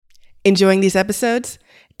Enjoying these episodes?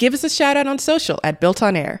 Give us a shout out on social at Built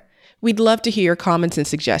On Air. We'd love to hear your comments and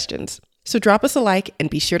suggestions. So drop us a like and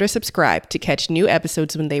be sure to subscribe to catch new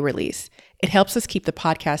episodes when they release. It helps us keep the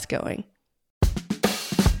podcast going.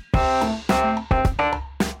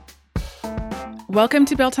 Welcome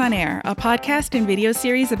to Built On Air, a podcast and video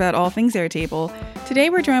series about all things Airtable. Today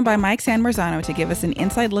we're joined by Mike Sanmarzano to give us an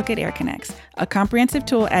inside look at AirConnex, a comprehensive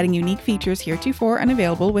tool adding unique features heretofore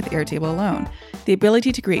unavailable with Airtable alone. The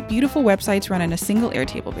ability to create beautiful websites run on a single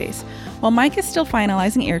Airtable base. While Mike is still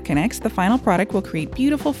finalizing AirConnex, the final product will create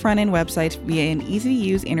beautiful front-end websites via an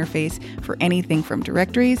easy-to-use interface for anything from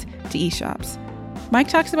directories to eShops. Mike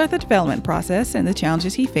talks about the development process and the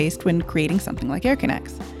challenges he faced when creating something like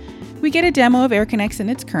AirConnex. We get a demo of AirConnex in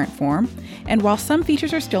its current form, and while some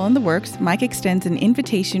features are still in the works, Mike extends an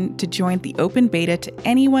invitation to join the open beta to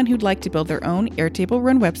anyone who'd like to build their own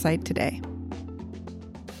Airtable-run website today.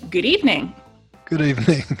 Good evening. Good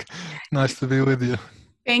evening. Nice to be with you.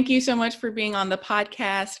 Thank you so much for being on the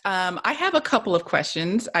podcast. I have a couple of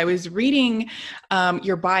questions. I was reading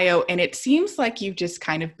your bio, and it seems like you've just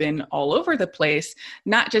kind of been all over the place,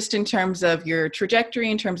 not just in terms of your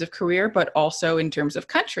trajectory, in terms of career, but also in terms of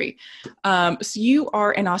country. So you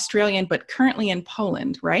are an Australian, but currently in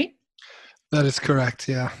Poland, right? That is correct,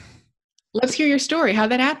 yeah. Let's hear your story.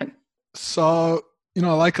 How'd that happen? So,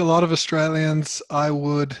 like a lot of Australians, I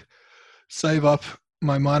would save up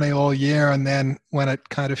my money all year, and then when it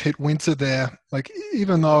kind of hit winter there, like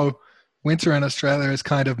even though winter in Australia is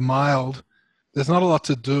kind of mild, there's not a lot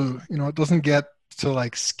to do. It doesn't get to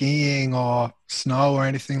like skiing or snow or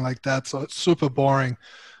anything like that, so it's super boring.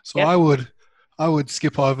 So yep. I would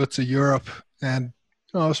skip over to Europe and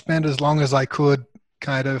spend as long as I could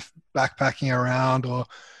kind of backpacking around or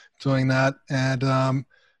doing that, and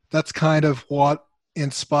that's kind of what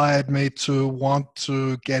inspired me to want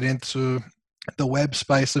to get into the web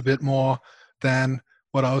space a bit more than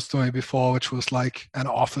what I was doing before, which was like an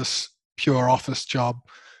pure office job.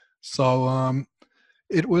 So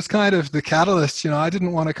it was kind of the catalyst. I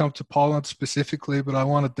didn't want to come to Poland specifically, but I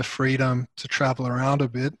wanted the freedom to travel around a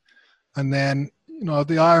bit. And then,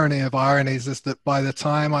 the irony of ironies is that by the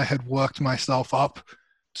time I had worked myself up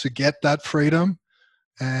to get that freedom,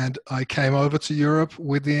 and I came over to Europe,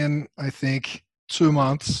 within, I think, 2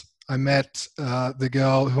 months, I met the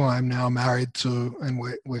girl who I'm now married to, and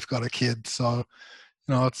we've got a kid. So,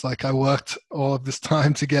 it's like I worked all of this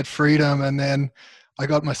time to get freedom, and then I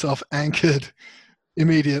got myself anchored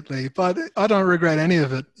immediately. But I don't regret any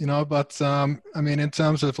of it, But, in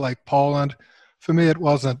terms of like Poland, for me, it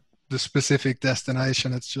wasn't the specific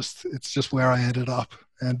destination. It's just where I ended up,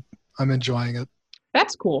 and I'm enjoying it.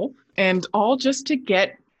 That's cool. And all just to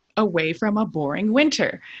get away from a boring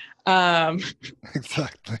winter.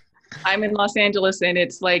 Exactly. I'm in Los Angeles and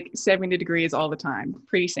it's like 70 degrees all the time.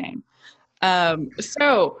 Pretty same.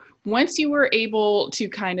 So once you were able to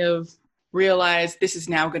kind of realize this is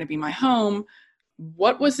now going to be my home,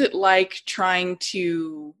 what was it like trying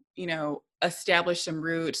to, establish some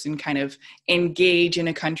roots and kind of engage in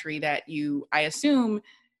a country that you, I assume,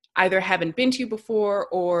 either haven't been to before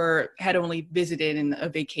or had only visited in a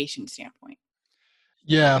vacation standpoint?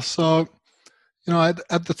 Yeah. So,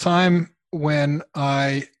 at the time when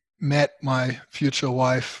I met my future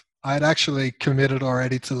wife, I had actually committed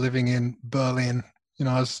already to living in Berlin.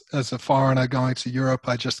 As a foreigner going to Europe,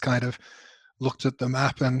 I just kind of looked at the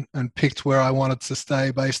map and picked where I wanted to stay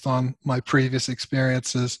based on my previous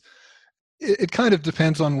experiences. It kind of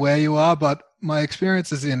depends on where you are, but my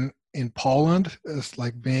experiences in Poland, as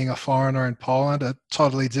like being a foreigner in Poland, are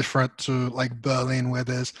totally different to like Berlin, where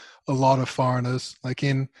there's a lot of foreigners. Like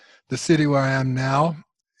in the city where I am now,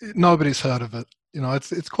 nobody's heard of it.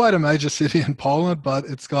 It's quite a major city in Poland, but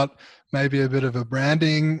it's got maybe a bit of a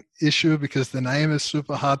branding issue because the name is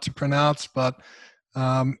super hard to pronounce. But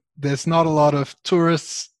there's not a lot of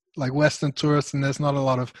tourists, like Western tourists, and there's not a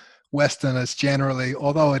lot of Westerners generally,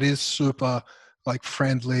 although it is super like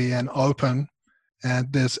friendly and open. And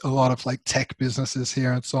there's a lot of like tech businesses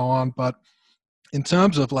here and so on. But in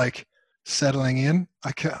terms of like settling in,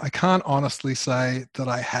 I can't honestly say that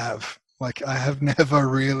I have. Like I have never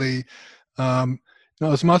really,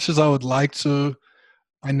 as much as I would like to,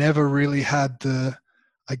 I never really had the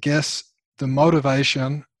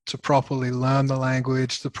motivation to properly learn the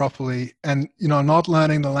language, and not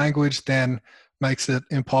learning the language then makes it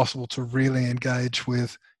impossible to really engage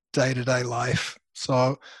with day-to-day life.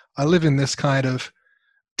 So I live in this kind of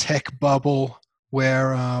tech bubble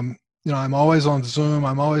where, I'm always on Zoom.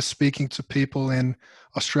 I'm always speaking to people in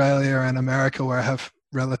Australia and America where I have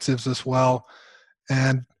relatives as well.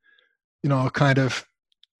 And, kind of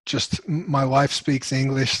just my wife speaks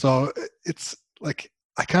English. So it's like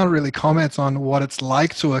I can't really comment on what it's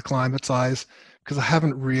like to acclimatize because I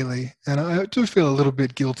haven't really. And I do feel a little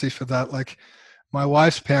bit guilty for that. Like my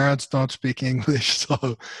wife's parents don't speak English,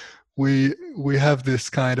 so we have this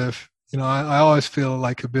kind of, I always feel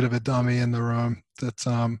like a bit of a dummy in the room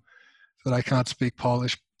that I can't speak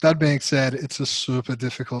Polish. That being said, it's a super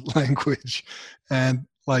difficult language, and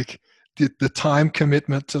like the time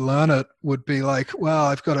commitment to learn it would be like, well,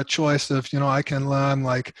 I've got a choice of, I can learn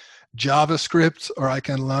like JavaScript or I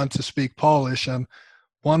can learn to speak Polish, and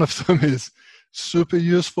one of them is super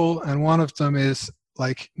useful and one of them is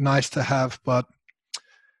like nice to have, but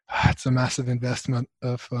it's a massive investment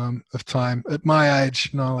of time. At my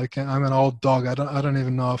age, like I'm an old dog. I don't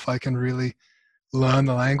even know if I can really learn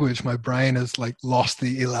the language. My brain has like lost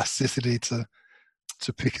the elasticity to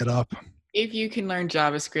pick it up. If you can learn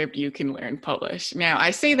JavaScript, you can learn Polish. Now,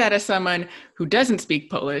 I say that as someone who doesn't speak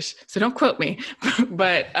Polish, so don't quote me.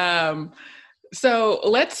 But so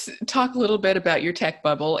let's talk a little bit about your tech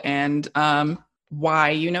bubble and why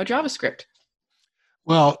you know JavaScript.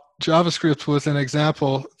 Well, JavaScript was an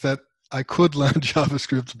example that I could learn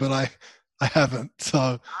JavaScript, but I haven't.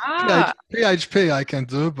 So PHP I can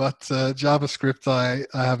do, but JavaScript I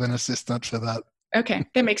have an assistant for that. Okay,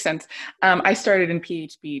 that makes sense. I started in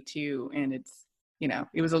PHP too, and it's,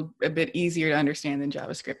 it was a bit easier to understand than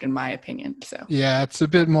JavaScript in my opinion. So yeah, it's a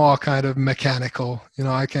bit more kind of mechanical.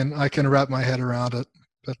 I can wrap my head around it,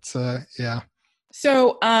 but yeah.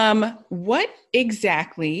 So what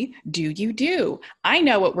exactly do you do? I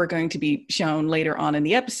know what we're going to be shown later on in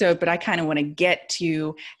the episode, but I kind of want to get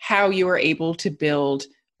to how you were able to build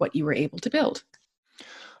what you were able to build.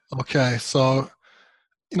 Okay, so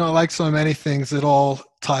like so many things, it all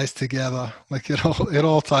ties together. Like it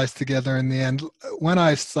all ties together in the end. When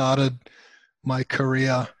I started my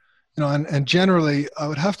career, and generally I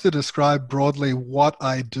would have to describe broadly what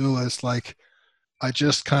I do as like, I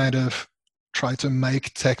just kind of try to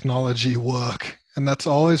make technology work. And that's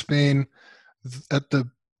always been at the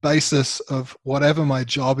basis of whatever my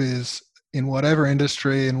job is, in whatever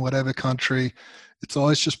industry, in whatever country. It's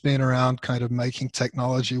always just been around kind of making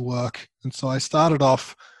technology work. And so I started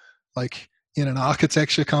off like in an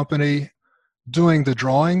architecture company doing the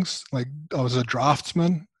drawings. Like I was a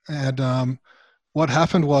draftsman. And what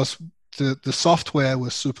happened was the software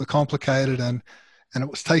was super complicated and it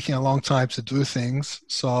was taking a long time to do things.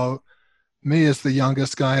 So me as the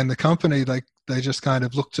youngest guy in the company, like they just kind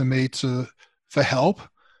of looked to me for help.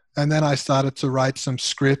 And then I started to write some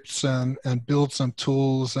scripts and build some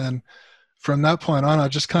tools. And from that point on, I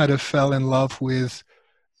just kind of fell in love with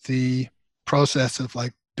the process of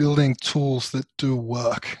like building tools that do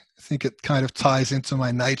work. I think it kind of ties into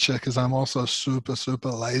my nature because I'm also super, super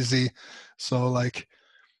lazy. So like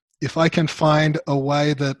if I can find a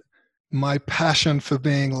way that my passion for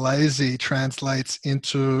being lazy translates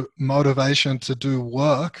into motivation to do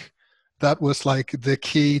work, that was like the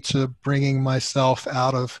key to bringing myself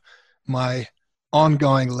out of my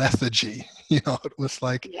ongoing lethargy. It was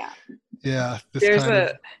like, yeah.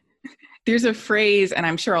 There's a phrase, and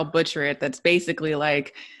I'm sure I'll butcher it, that's basically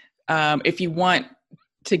like, if you want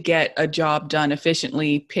to get a job done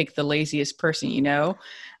efficiently, pick the laziest person you know.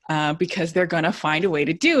 Because they're going to find a way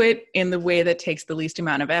to do it in the way that takes the least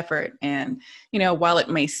amount of effort. And, while it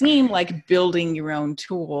may seem like building your own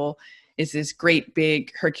tool is this great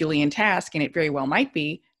big Herculean task, and it very well might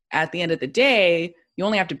be, at the end of the day, you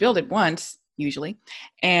only have to build it once, usually.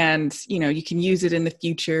 And, you can use it in the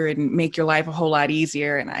future and make your life a whole lot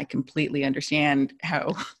easier. And I completely understand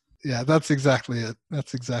how. Yeah, that's exactly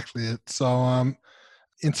it. So,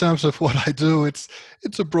 in terms of what I do, it's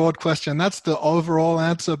a broad question. That's the overall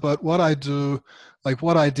answer. But what I do, like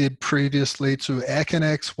what I did previously to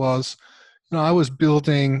AirConnex was, I was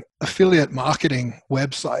building affiliate marketing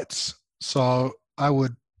websites. So I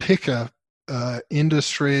would pick a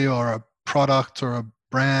industry or a product or a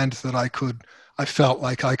brand that I felt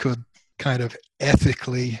like I could kind of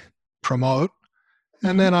ethically promote.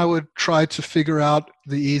 And then I would try to figure out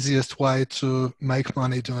the easiest way to make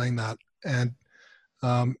money doing that. And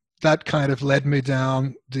that kind of led me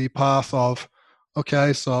down the path of,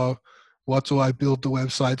 okay, so what do I build the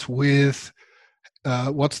websites with?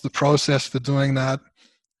 What's the process for doing that?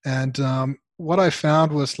 And what I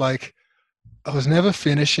found was like, I was never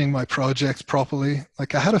finishing my projects properly.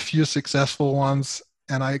 Like I had a few successful ones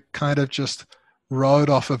and I kind of just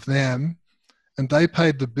rode off of them and they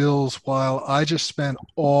paid the bills while I just spent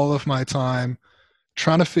all of my time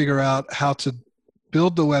trying to figure out how to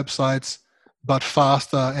build the websites but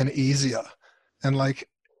faster and easier. And like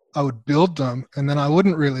I would build them and then I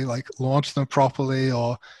wouldn't really like launch them properly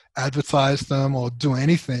or advertise them or do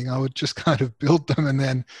anything. I would just kind of build them and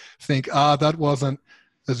then think, that wasn't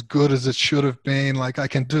as good as it should have been. Like I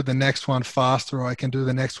can do the next one faster, or I can do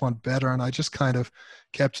the next one better. And I just kind of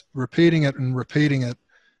kept repeating it and repeating it.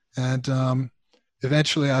 And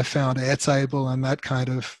eventually I found Airtable, and that kind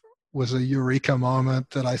of was a eureka moment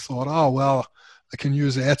that I thought, oh, well, I can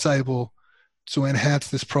use Airtable to enhance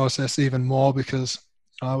this process even more, because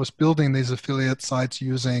I was building these affiliate sites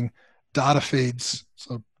using data feeds,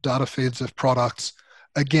 so data feeds of products.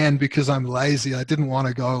 Again, because I'm lazy, I didn't want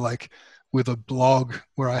to go like with a blog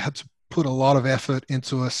where I had to put a lot of effort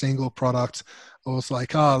into a single product. I was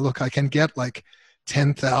like, oh, look, I can get like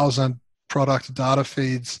 10,000 product data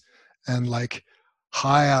feeds and like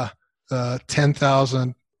hire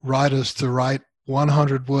 10,000 writers to write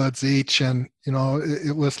 100 words each. And,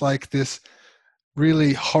 it was like this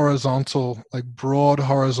really horizontal, like broad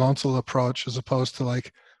horizontal approach, as opposed to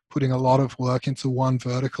like putting a lot of work into one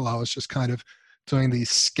vertical. I was just kind of doing these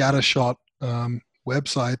scattershot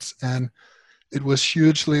websites, and it was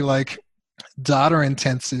hugely like data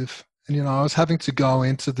intensive. And, I was having to go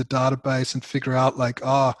into the database and figure out like,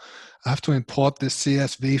 I have to import this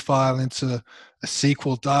CSV file into a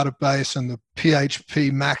SQL database, and the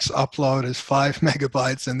PHP max upload is 5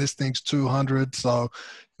 megabytes and this thing's 200. So,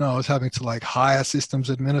 I was having to like hire systems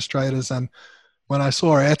administrators. And when I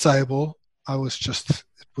saw Airtable, it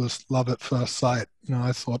was love at first sight.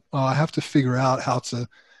 I thought, I have to figure out how to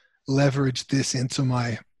leverage this into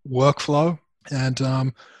my workflow. And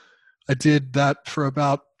I did that for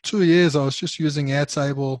about 2 years. I was just using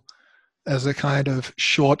Airtable as a kind of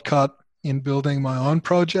shortcut in building my own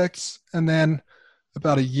projects. And then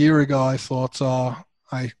about a year ago, I thought,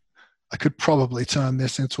 I could probably turn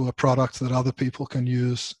this into a product that other people can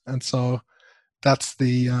use. And so that's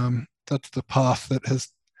the path that has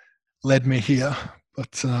led me here.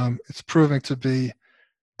 But it's proving to be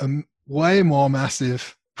a way more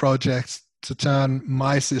massive project to turn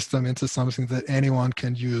my system into something that anyone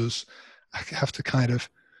can use. I have to kind of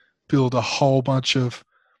build a whole bunch of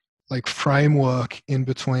like framework in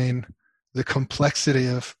between the complexity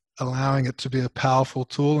of allowing it to be a powerful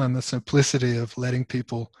tool and the simplicity of letting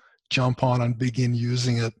people jump on and begin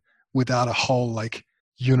using it without a whole like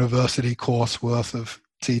university course worth of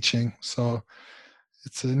teaching. So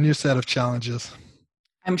it's a new set of challenges.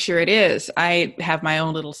 I'm sure it is. I have my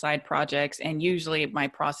own little side projects, and usually my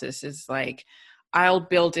process is like, I'll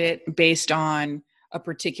build it based on a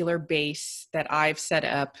particular base that I've set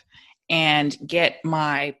up and get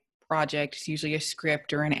my project, it's usually a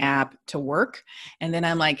script or an app, to work. And then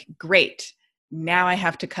I'm like, great, now I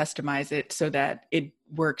have to customize it so that it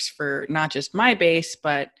works for not just my base,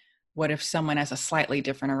 but what if someone has a slightly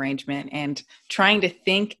different arrangement? And trying to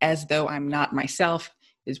think as though I'm not myself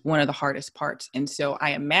is one of the hardest parts. And so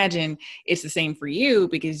I imagine it's the same for you,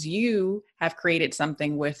 because you have created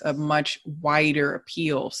something with a much wider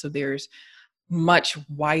appeal. So there's much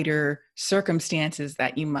wider circumstances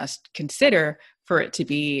that you must consider for it to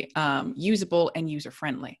be usable and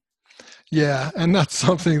user-friendly. Yeah, and that's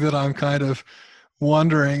something that I'm kind of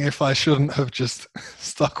wondering if I shouldn't have just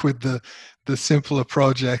stuck with the simpler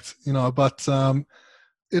project, but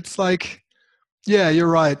it's like, yeah, you're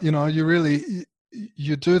right.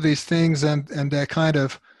 You do these things, and they're kind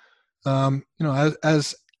of,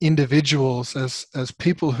 as individuals, as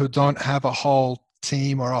people who don't have a whole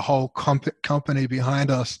team or a whole company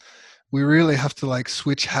behind us, we really have to like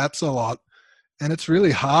switch hats a lot. And it's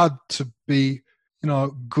really hard to be,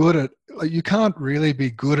 good at, like, you can't really be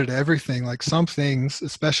good at everything. Like some things,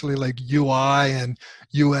 especially like UI and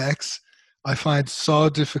UX, I find so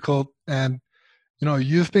difficult. And,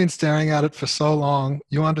 you've been staring at it for so long,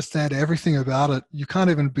 you understand everything about it. You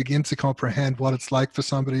can't even begin to comprehend what it's like for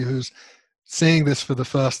somebody who's seeing this for the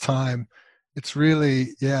first time. It's really,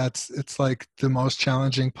 yeah, it's like the most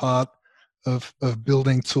challenging part of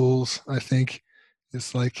building tools, I think,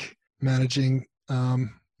 is like managing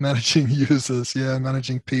users,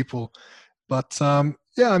 managing people. But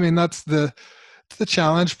yeah, I mean, that's the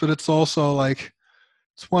challenge, but it's also like,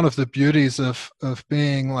 it's one of the beauties of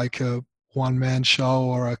being like a one-man show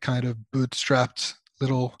or a kind of bootstrapped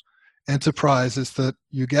little enterprise, is that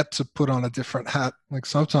you get to put on a different hat. Like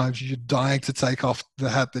sometimes you're dying to take off the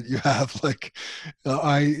hat that you have. Like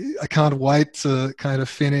I can't wait to kind of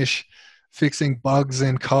finish fixing bugs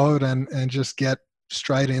in code and just get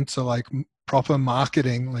straight into like proper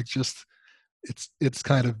marketing. Like just it's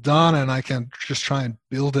kind of done, and I can just try and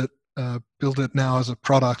build it now as a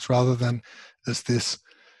product rather than as this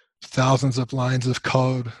thousands of lines of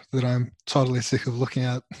code that I'm totally sick of looking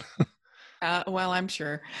at. Well, I'm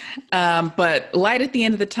sure. But light at the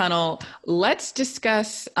end of the tunnel, let's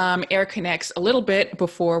discuss AirConnects a little bit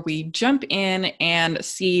before we jump in and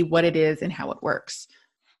see what it is and how it works.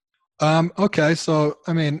 Okay, so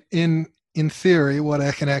I mean, in theory, what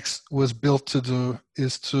AirConnect was built to do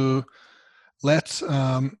is to let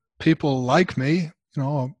people like me,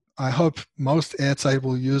 I hope most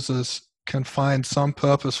Airtable users can find some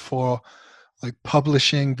purpose for like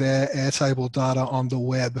publishing their Airtable data on the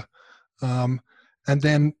web, um, and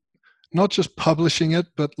then not just publishing it,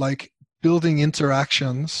 but like building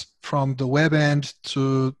interactions from the web end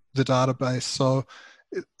to the database. So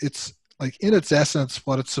it's like in its essence,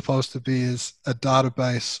 what it's supposed to be is a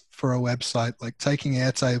database for a website, like taking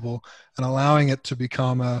Airtable and allowing it to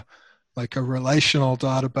become a relational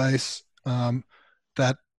database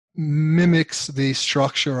that mimics the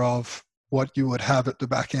structure of what you would have at the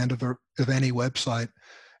back end of any website.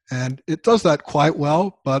 And it does that quite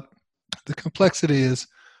well, but the complexity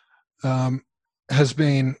has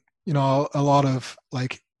been, a lot of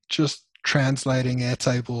like just translating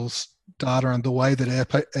Airtable's data and the way that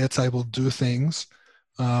Airtable do things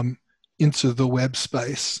into the web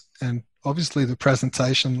space. And obviously the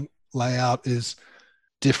presentation layout is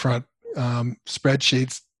different.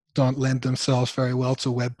 Spreadsheets don't lend themselves very well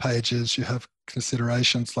to web pages. You have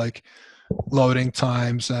considerations like loading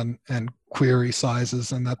times and query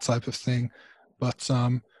sizes and that type of thing. But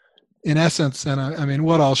in essence, and I mean,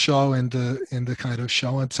 what I'll show in the kind of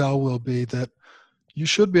show and tell will be that you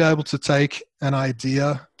should be able to take an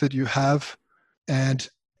idea that you have and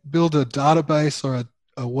build a database or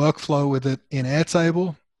a workflow with it in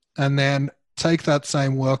Airtable, and then take that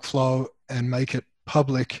same workflow and make it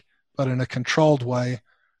public, but in a controlled way,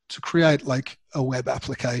 to create like a web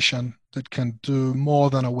application that can do more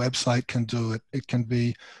than a website can do. It can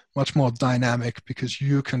be much more dynamic because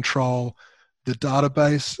you control the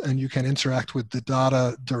database and you can interact with the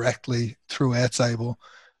data directly through Airtable.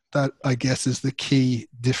 That, I guess, is the key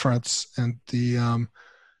difference. And the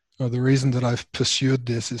reason that I've pursued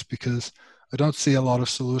this is because I don't see a lot of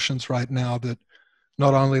solutions right now that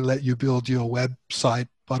not only let you build your website,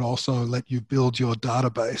 but also let you build your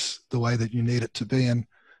database the way that you need it to be. And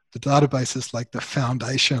the database is like the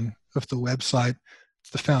foundation of the website. It's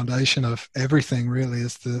the foundation of everything, really,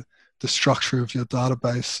 is the structure of your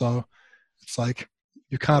database. So it's like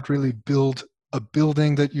you can't really build a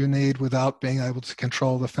building that you need without being able to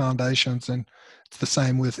control the foundations. And it's the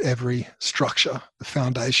same with every structure. The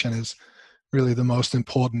foundation is really the most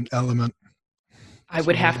important element. I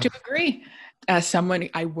would have to agree. As someone,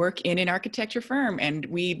 I work in an architecture firm, and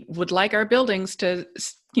we would like our buildings to,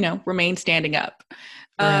 remain standing up.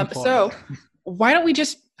 So why don't we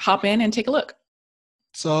just hop in and take a look?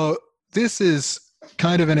 So this is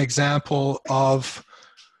kind of an example of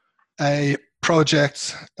a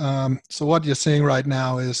project. So what you're seeing right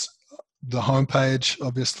now is the homepage,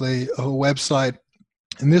 obviously, of a website.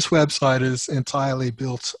 And this website is entirely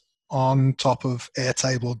built on top of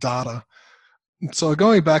Airtable data. So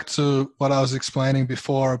going back to what I was explaining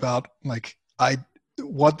before about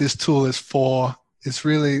what this tool is for, is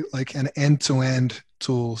really like an end-to-end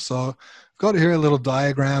tool. So I've got here a little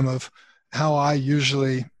diagram of how I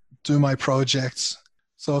usually do my projects.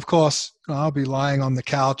 So of course, I'll be lying on the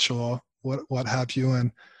couch or what have you,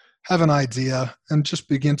 and have an idea and just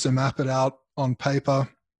begin to map it out on paper.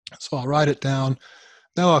 So I'll write it down.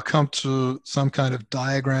 Then I'll come to some kind of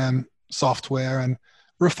diagram software and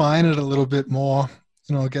refine it a little bit more,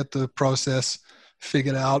 get the process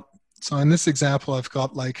figured out. So in this example, I've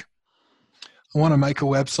got I want to make a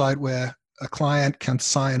website where a client can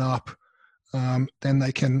sign up. Then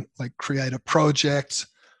they can create a project.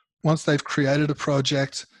 Once they've created a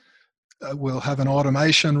project, we'll have an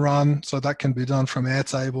automation run. So that can be done from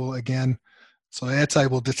Airtable again. So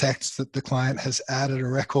Airtable detects that the client has added a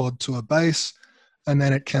record to a base, and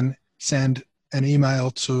then it can send an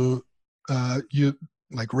email to you,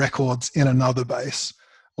 records in another base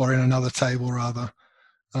or in another table rather.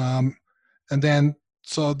 And then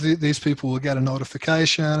these people will get a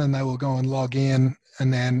notification and they will go and log in,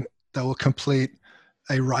 and then they will complete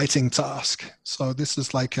a writing task. So this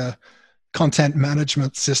is like a content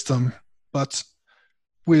management system, but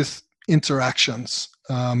with interactions.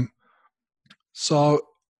 So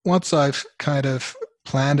once I've kind of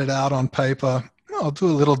planned it out on paper, I'll do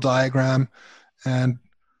a little diagram and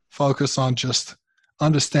focus on just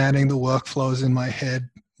understanding the workflows in my head,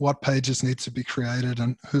 what pages need to be created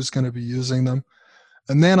and who's going to be using them.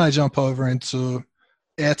 And then I jump over into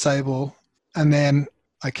Airtable, and then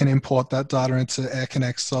I can import that data into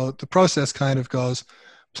AirConnect. So the process kind of goes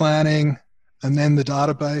planning and then the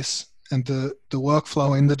database and the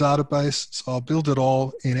workflow in the database. So I'll build it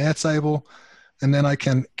all in Airtable, and then I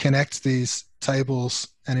can connect these tables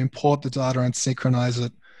and import the data and synchronize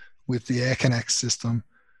it with the AirConnect system.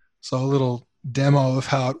 So a little demo of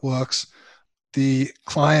how it works. the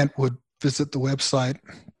client would visit the website.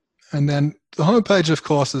 And then the homepage, of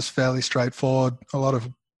course, is fairly straightforward. A lot of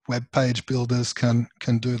web page builders can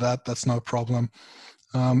do that. That's no problem.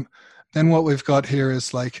 Then what we've got here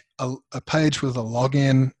is like a page with a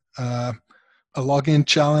login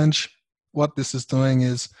challenge. What this is doing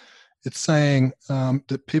is it's saying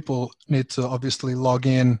that people need to obviously log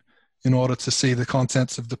in order to see the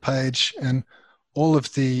contents of the page, and all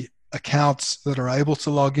of the accounts that are able to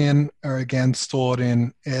log in are again stored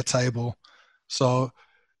in Airtable. So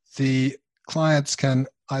the clients can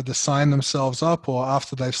either sign themselves up, or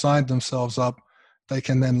after they've signed themselves up, they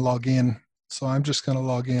can then log in. So I'm just going to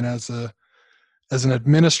log in as an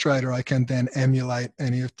administrator. I can then emulate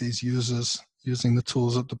any of these users using the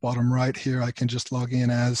tools at the bottom right here. I can just log in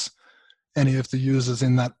as any of the users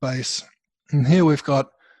in that base. And here we've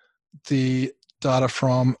got the data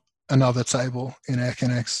from another table in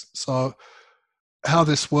AirConnex. So how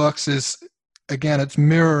this works is, again, it's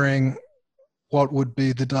mirroring what would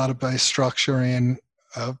be the database structure in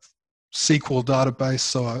a SQL database,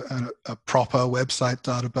 so a proper website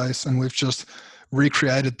database, and we've just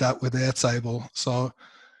recreated that with Airtable. So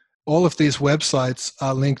all of these websites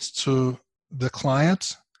are linked to the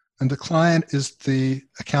client, and the client is the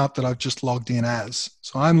account that I've just logged in as.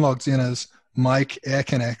 So I'm logged in as Mike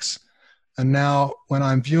AirConnex, and now when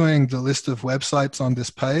I'm viewing the list of websites on this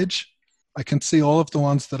page, I can see all of the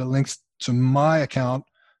ones that are linked to my account,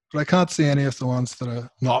 but I can't see any of the ones that are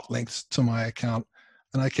not linked to my account.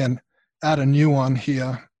 And I can add a new one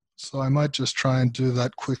here. So I might just try and do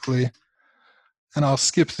that quickly. And I'll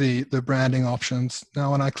skip the branding options.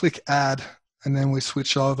 Now, when I click add and then we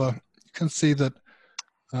switch over, you can see that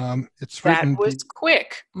it's written. That was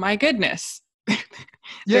quick. My goodness.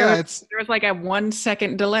 Yeah, there was like a 1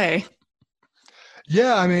 second delay.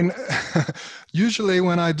 Yeah, I mean, usually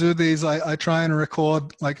when I do these, I try and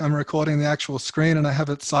record, like I'm recording the actual screen and I have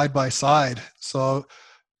it side by side. So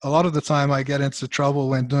a lot of the time I get into trouble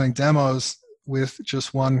when doing demos with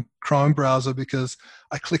just one Chrome browser, because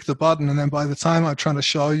I click the button and then by the time I'm trying to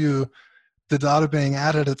show you the data being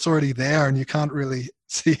added, it's already there and you can't really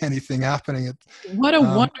see anything happening. What a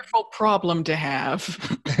wonderful problem to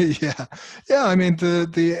have. Yeah. I mean,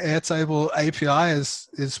 the Airtable API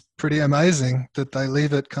is pretty amazing that they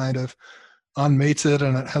leave it kind of unmetered,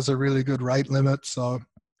 and it has a really good rate limit, so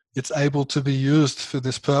it's able to be used for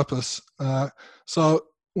this purpose. So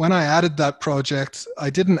when I added that project, I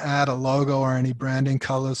didn't add a logo or any branding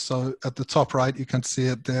colors. So at the top right, you can see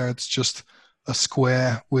it there. It's just a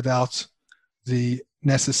square without the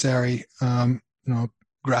necessary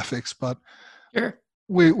graphics, but sure,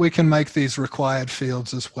 we can make these required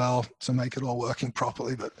fields as well to make it all working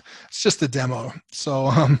properly, but it's just a demo.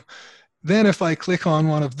 So then if I click on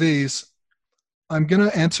one of these, I'm going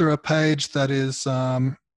to enter a page that is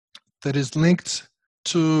linked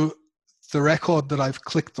to the record that I've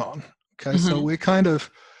clicked on. Okay, mm-hmm. So we kind of,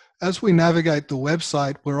 as we navigate the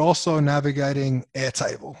website, we're also navigating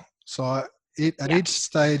Airtable. So at each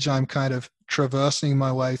stage, I'm kind of traversing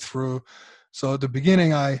my way through. So at the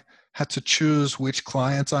beginning, I had to choose which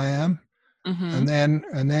client I am. Mm-hmm.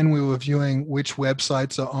 And then we were viewing which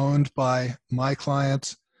websites are owned by my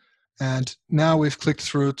clients. And now we've clicked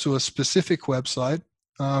through to a specific website.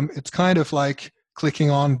 It's kind of like clicking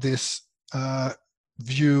on this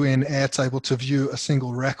view in Airtable to view a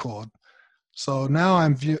single record. So now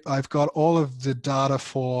I've got all of the data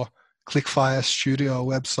for ClickFire Studio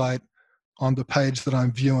website on the page that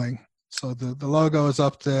I'm viewing. So the logo is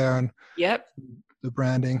up there, and yep, the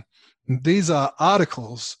branding. And these are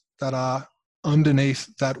articles that are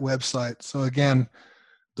underneath that website. So again,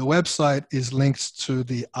 the website is linked to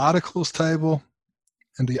the articles table,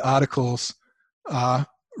 and the articles are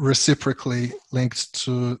reciprocally linked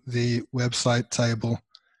to the website table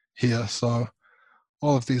here. So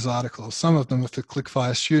all of these articles, some of them are for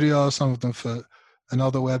ClickFire Studio, some of them for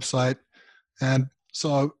another website. And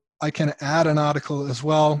so I can add an article as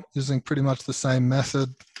well using pretty much the same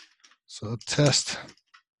method. So test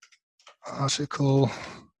article,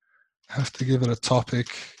 I have to give it a topic,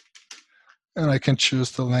 and I can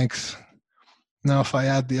choose the length. Now if I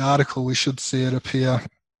add the article, we should see it appear.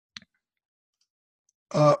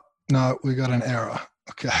 No, we got an error.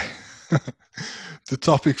 Okay. The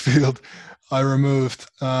topic field I removed.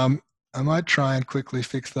 I might try and quickly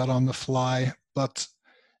fix that on the fly, but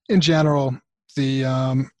in general, the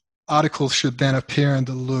article should then appear in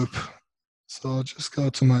the loop. So I'll just go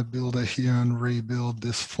to my builder here and rebuild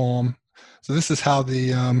this form. So this is how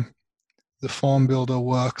the form builder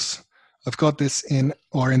works. I've got this in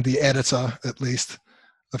the editor at least.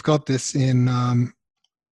 I've got this in,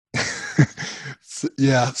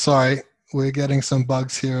 yeah, sorry. we're getting some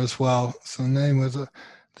bugs here as well. So name of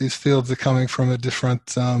these fields are coming from a different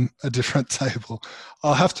table.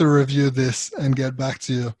 I'll have to review this and get back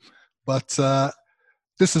to you. But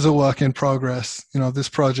this is a work in progress. This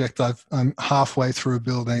project I'm halfway through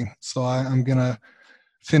building, so I'm going to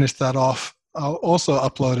finish that off. I'll also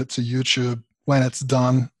upload it to YouTube when it's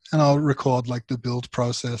done, and I'll record like the build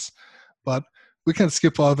process. But we can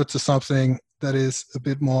skip over to something that is a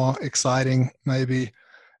bit more exciting maybe,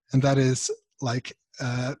 and that is like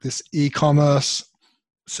this e-commerce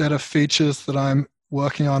set of features that I'm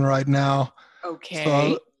working on right now. Okay.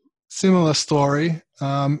 So similar story,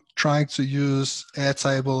 trying to use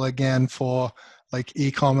Airtable again for like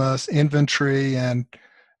e-commerce inventory and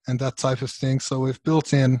that type of thing. So we've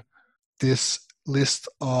built in this list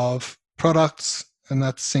of products, and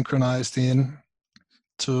that's synchronized in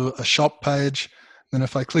to a shop page. Then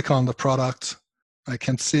if I click on the product, I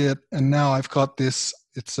can see it. And now I've got this,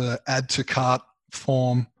 it's a add to cart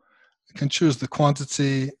form. I can choose the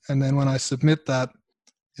quantity. And then when I submit that,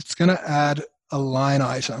 it's going to add a line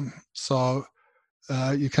item. So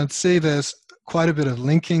you can see there's quite a bit of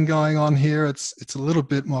linking going on here. It's a little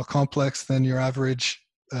bit more complex than your average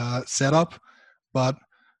setup. But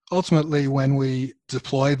ultimately, when we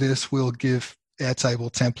deploy this, we'll give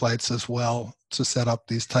Airtable templates as well to set up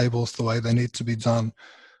these tables the way they need to be done.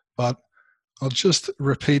 But I'll just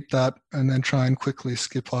repeat that and then try and quickly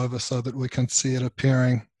skip over so that we can see it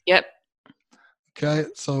appearing. Yep. Okay,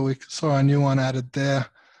 so we saw a new one added there.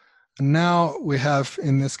 And now we have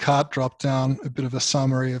in this cart drop down a bit of a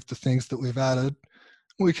summary of the things that we've added.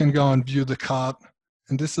 We can go and view the cart.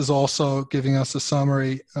 And this is also giving us a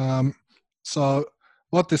summary. So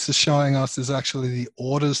what this is showing us is actually the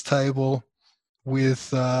orders table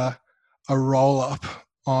with a roll-up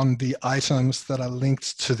on the items that are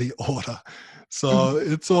linked to the order. So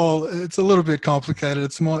it's a little bit complicated.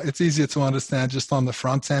 It's easier to understand just on the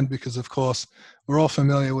front end because, of course, we're all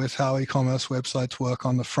familiar with how e-commerce websites work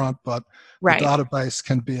on the front, but right. The database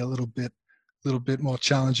can be a little bit more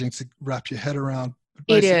challenging to wrap your head around.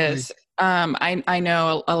 It is. I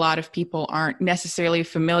know a lot of people aren't necessarily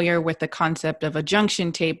familiar with the concept of a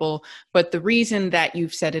junction table, but the reason that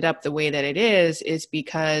you've set it up the way that it is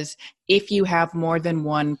because if you have more than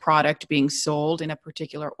one product being sold in a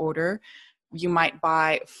particular order, you might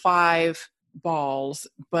buy 5 balls,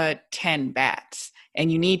 but 10 bats.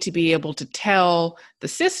 And you need to be able to tell the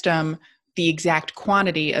system the exact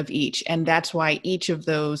quantity of each. And that's why each of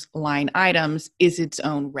those line items is its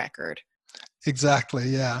own record. Exactly,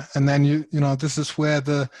 yeah. And then you know, this is where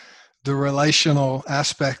the relational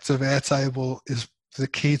aspect of Airtable is the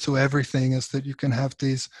key to everything, is that you can have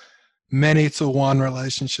these many to one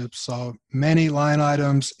relationships. So many line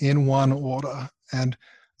items in one order and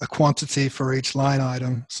a quantity for each line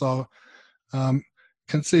item. So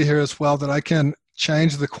can see here as well that I can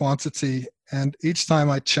change the quantity, and each time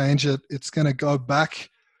I change it, it's going to go back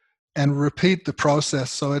and repeat the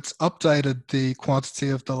process. So it's updated the quantity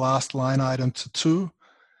of the last line item to 2.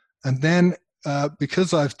 And then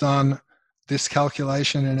because I've done this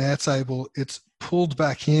calculation in Airtable, it's pulled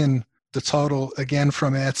back in the total again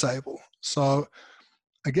from Airtable. So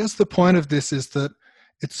I guess the point of this is that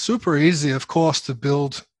it's super easy, of course, to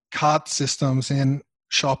build cart systems in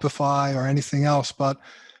Shopify or anything else. But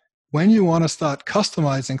when you want to start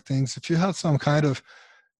customizing things, if you have some kind of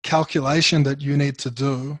calculation that you need to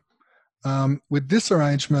do, with this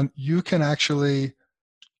arrangement, you can actually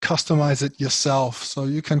customize it yourself. So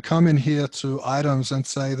you can come in here to items and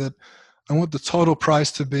say that I want the total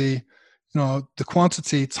price to be, the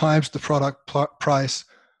quantity times the product price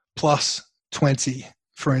plus 20,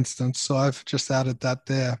 for instance. So I've just added that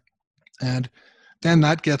there. And then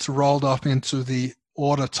that gets rolled up into the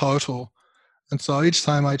order total. And so each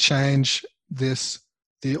time I change this,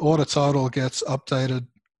 the order total gets updated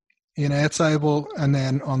in Airtable and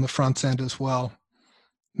then on the front end as well.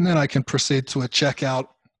 And then I can proceed to a checkout.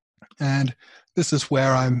 And this is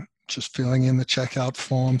where I'm just filling in the checkout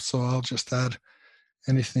form. So I'll just add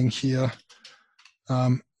anything here.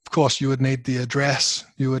 Of course, you would need the address.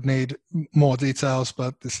 You would need more details,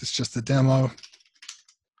 but this is just a demo.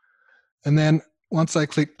 And then once I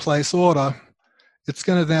click place order, it's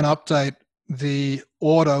going to then update the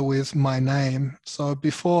order with my name. So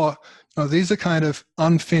before, these are kind of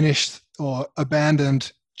unfinished or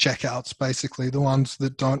abandoned checkouts, basically, the ones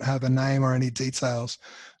that don't have a name or any details.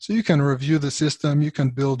 So you can review the system. You can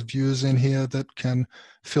build views in here that can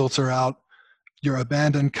filter out your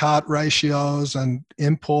abandoned cart ratios and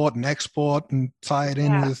import and export and tie it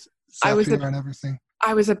in with Zapier and everything.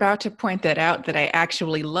 I was about to point that out, that I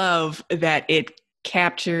actually love that it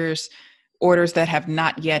captures orders that have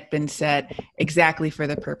not yet been set exactly for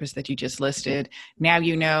the purpose that you just listed. Now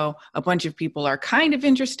you know a bunch of people are kind of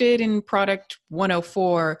interested in product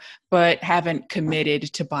 104, but haven't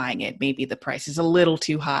committed to buying it. Maybe the price is a little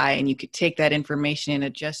too high, and you could take that information and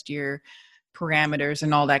adjust your parameters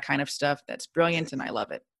and all that kind of stuff. That's brilliant, and I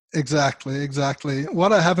love it. Exactly.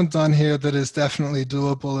 What I haven't done here that is definitely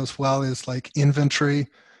doable as well is like inventory.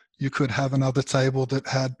 You could have another table that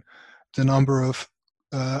had the number of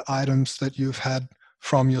items that you've had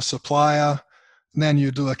from your supplier. And then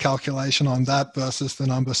you do a calculation on that versus the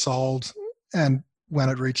number sold. And when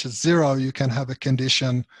it reaches zero, you can have a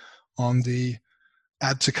condition on the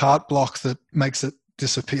add to cart block that makes it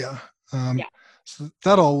disappear. So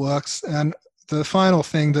that all works. And the final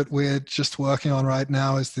thing that we're just working on right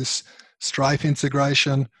now is this Stripe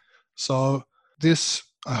integration. So this,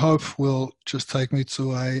 I hope, will just take me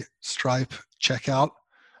to a Stripe checkout.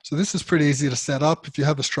 So this is pretty easy to set up. If you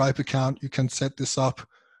have a Stripe account, you can set this up,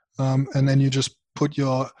 and then you just put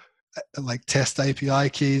your like test API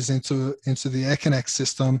keys into the AirConnect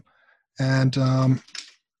system, and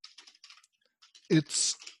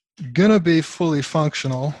it's gonna be fully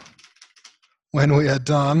functional when we are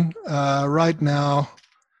done. Right now,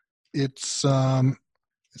 it's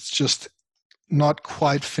just not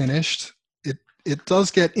quite finished. It does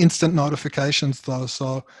get instant notifications though,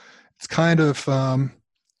 so it's kind of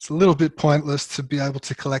it's a little bit pointless to be able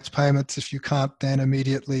to collect payments if you can't then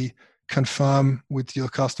immediately confirm with your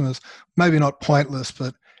customers. Maybe not pointless,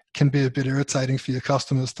 but can be a bit irritating for your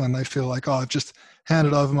customers when they feel like, oh, I've just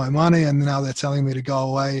handed over my money and now they're telling me to go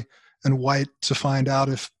away and wait to find out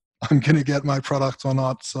if I'm going to get my product or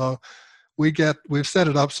not. So we've set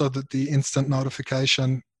it up so that the instant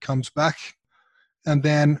notification comes back. And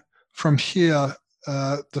then from here,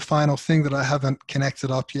 the final thing that I haven't connected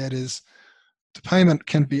up yet is the payment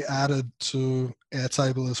can be added to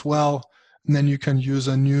Airtable as well. And then you can use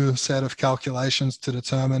a new set of calculations to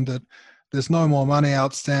determine that there's no more money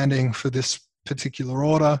outstanding for this particular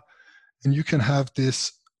order. And you can have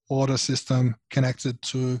this order system connected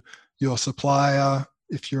to your supplier.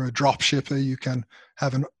 If you're a drop shipper, you can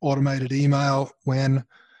have an automated email when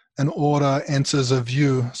an order enters a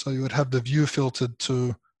view. So you would have the view filtered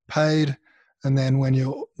to paid. And then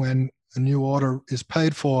when a new order is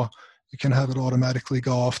paid for, you can have it automatically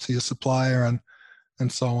go off to your supplier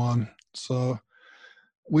and so on. So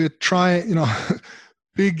we're trying,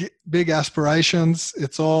 big aspirations.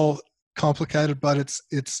 It's all complicated, but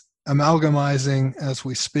it's amalgamizing as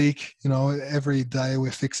we speak. Every day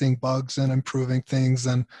we're fixing bugs and improving things,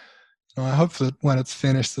 and I hope that when it's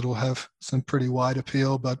finished, it'll have some pretty wide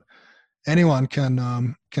appeal. But anyone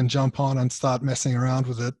can jump on and start messing around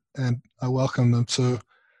with it, and I welcome them to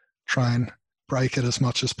try and break it as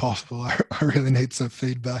much as possible. I really need some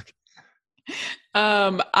feedback.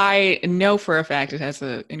 I know for a fact it has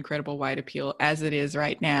an incredible wide appeal as it is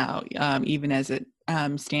right now, even as it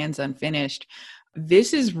stands unfinished.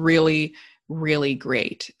 This is really, really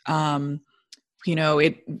great. Airtable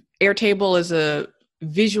is a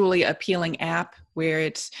visually appealing app where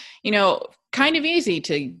it's, kind of easy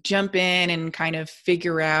to jump in and kind of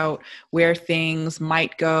figure out where things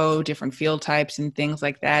might go, different field types and things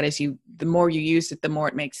like that. The more you use it, the more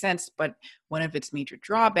it makes sense. But one of its major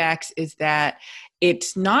drawbacks is that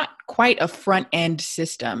it's not quite a front end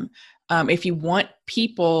system. If you want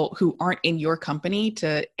people who aren't in your company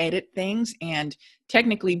to edit things, and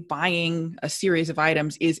technically buying a series of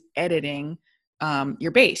items is editing your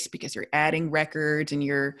base, because you're adding records and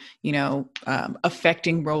you're,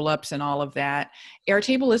 affecting rollups and all of that.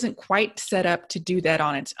 Airtable isn't quite set up to do that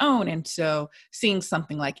on its own. And so seeing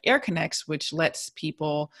something like AirConnects, which lets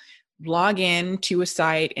people log in to a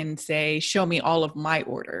site and say, show me all of my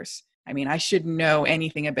orders. I mean, I shouldn't know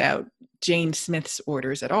anything about Jane Smith's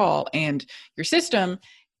orders at all. And your system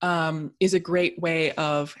is a great way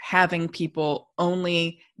of having people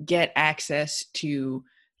only get access to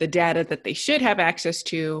the data that they should have access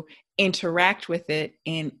to, interact with it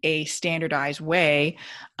in a standardized way.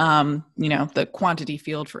 The quantity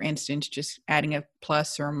field, for instance, just adding a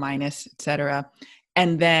plus or a minus, et cetera,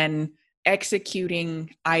 and then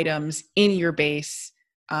executing items in your base,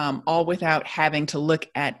 all without having to look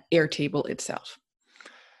at Airtable itself.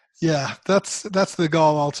 Yeah, that's the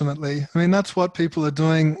goal ultimately. I mean, that's what people are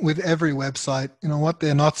doing with every website. What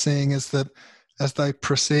they're not seeing is that as they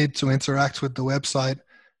proceed to interact with the website,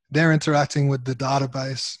 they're interacting with the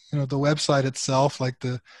database. The website itself, like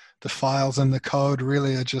the files and the code,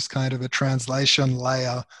 really are just kind of a translation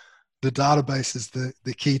layer. The database is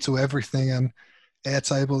the key to everything, and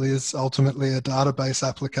Airtable is ultimately a database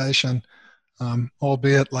application,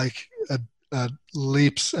 albeit like a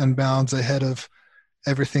leaps and bounds ahead of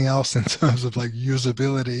everything else in terms of like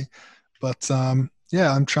usability. But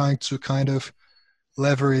yeah, I'm trying to kind of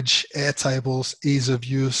leverage Airtable's ease of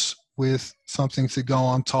use with something to go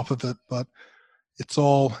on top of it. But it's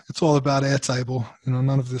all about Airtable.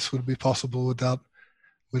 None of this would be possible without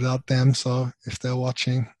them. So if they're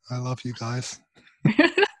watching, I love you guys.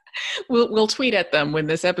 We'll tweet at them when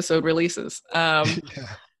this episode releases. Yeah.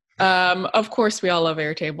 Of course, we all love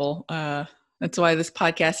Airtable. That's why this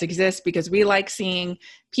podcast exists, because we like seeing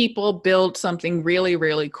people build something really,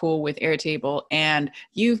 really cool with Airtable. And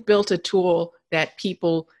you've built a tool that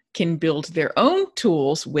people can build their own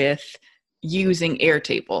tools with using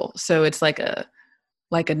Airtable. So it's like a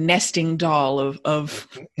nesting doll of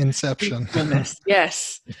Inception.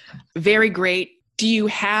 Yes. Very great. Do you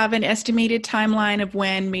have an estimated timeline of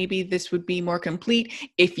when maybe this would be more complete?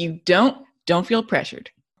 If you don't feel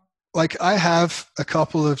pressured. Like, I have a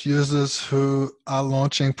couple of users who are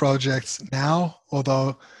launching projects now,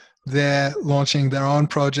 although they're launching their own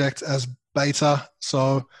project as beta.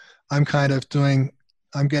 So I'm getting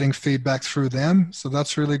feedback through them. So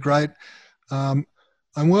that's really great. I'm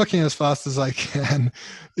working as fast as I can.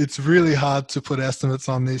 It's really hard to put estimates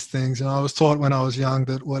on these things. And I was taught when I was young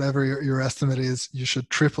that whatever your estimate is, you should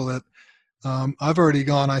triple it. I've already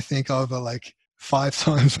gone, I think, over like 5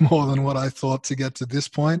 times more than what I thought to get to this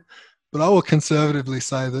point. But I will conservatively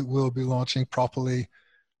say that we'll be launching properly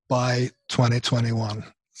by 2021.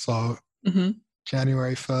 So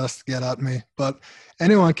January 1st, get at me. But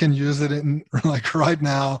anyone can use it in, like, right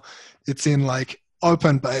now, it's in like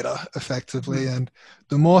open beta effectively. And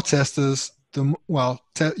the more testers,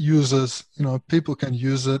 users, people can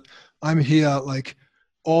use it. I'm here like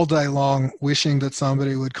all day long wishing that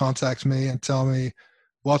somebody would contact me and tell me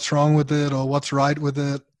what's wrong with it or what's right with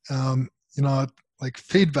it. Like,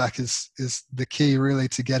 feedback is the key really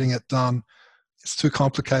to getting it done. It's too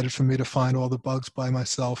complicated for me to find all the bugs by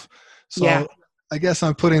myself. So yeah. I guess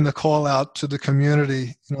I'm putting the call out to the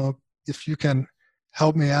community. If you can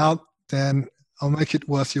help me out, then I'll make it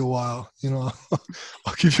worth your while. I'll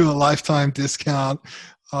give you a lifetime discount.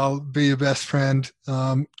 I'll be your best friend.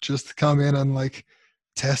 Just come in and like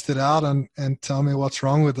test it out and tell me what's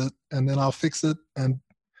wrong with it. And then I'll fix it and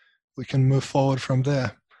we can move forward from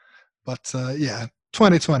there. But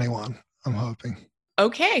 2021, I'm hoping.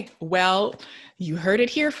 Okay, well, you heard it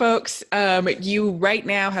here, folks. You right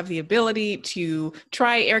now have the ability to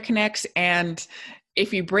try AirConnects, and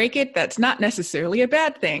if you break it, that's not necessarily a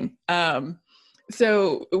bad thing.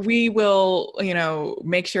 So we will,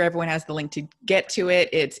 make sure everyone has the link to get to it.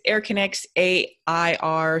 It's AirConnex,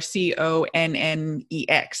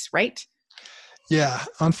 AirConnex, right? Yeah,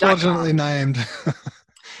 unfortunately named.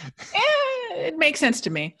 It makes sense to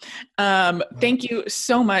me. Thank you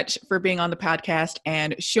so much for being on the podcast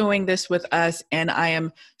and showing this with us. And I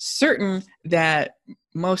am certain that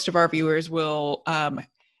most of our viewers will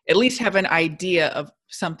at least have an idea of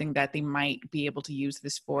something that they might be able to use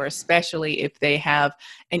this for, especially if they have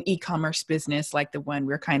an e-commerce business like the one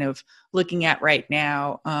we're kind of looking at right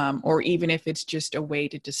now, or even if it's just a way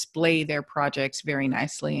to display their projects very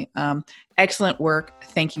nicely. Excellent work.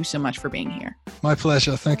 Thank you so much for being here. My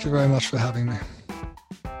pleasure. Thank you very much for having me.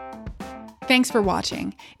 Thanks for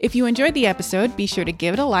watching. If you enjoyed the episode, be sure to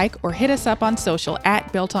give it a like or hit us up on social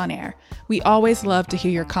 @BuiltOnAir. We always love to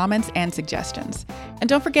hear your comments and suggestions. And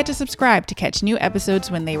don't forget to subscribe to catch new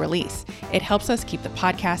episodes when they release. It helps us keep the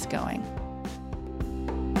podcast going.